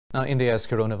Now, India's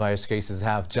coronavirus cases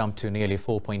have jumped to nearly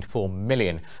 4.4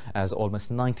 million as almost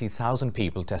 90,000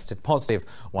 people tested positive,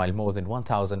 while more than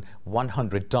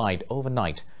 1,100 died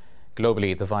overnight.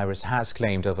 Globally, the virus has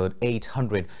claimed over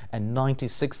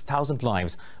 896,000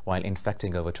 lives, while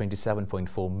infecting over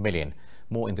 27.4 million.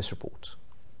 More in this report.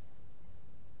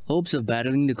 Hopes of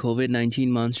battling the COVID-19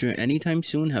 monster anytime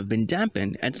soon have been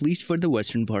dampened, at least for the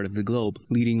western part of the globe.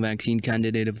 Leading vaccine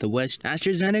candidate of the West,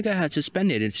 AstraZeneca has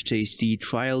suspended its phase 3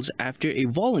 trials after a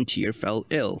volunteer fell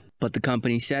ill. But the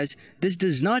company says this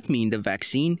does not mean the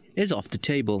vaccine is off the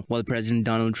table. While President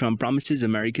Donald Trump promises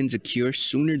Americans a cure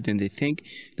sooner than they think,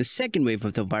 the second wave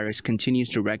of the virus continues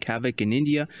to wreak havoc in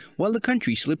India while the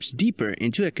country slips deeper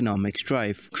into economic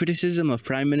strife. Criticism of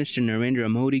Prime Minister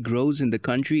Narendra Modi grows in the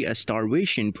country as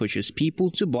starvation pushes people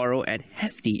to borrow at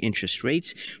hefty interest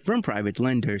rates from private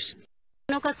lenders.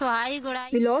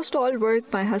 We lost all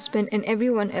work, my husband and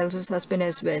everyone else's husband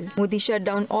as well. Modi shut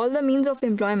down all the means of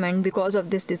employment because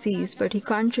of this disease, but he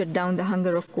can't shut down the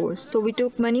hunger, of course. So we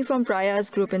took money from Praya's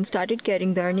group and started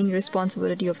carrying the earning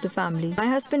responsibility of the family. My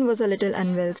husband was a little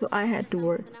unwell, so I had to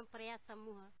work.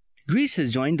 Greece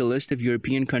has joined the list of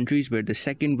European countries where the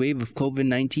second wave of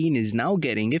COVID-19 is now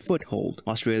getting a foothold.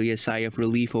 Australia's sigh of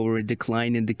relief over a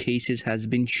decline in the cases has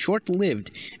been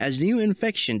short-lived as new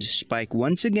infections spike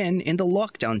once again in the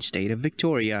lockdown state of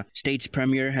Victoria. State's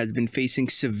premier has been facing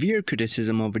severe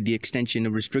criticism over the extension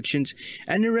of restrictions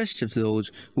and arrests of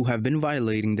those who have been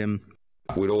violating them.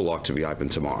 We'd all like to be open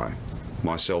tomorrow,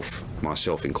 myself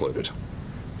included.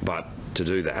 But to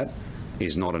do that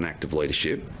is not an act of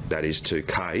leadership. That is to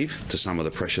cave to some of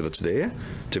the pressure that's there,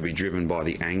 to be driven by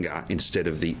the anger instead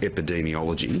of the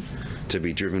epidemiology, to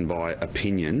be driven by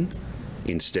opinion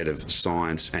instead of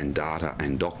science and data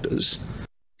and doctors.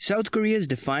 South Korea's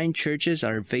defiant churches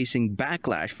are facing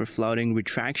backlash for flouting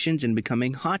retractions and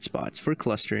becoming hotspots for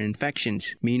cluster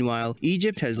infections. Meanwhile,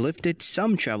 Egypt has lifted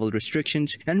some travel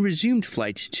restrictions and resumed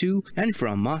flights to and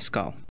from Moscow.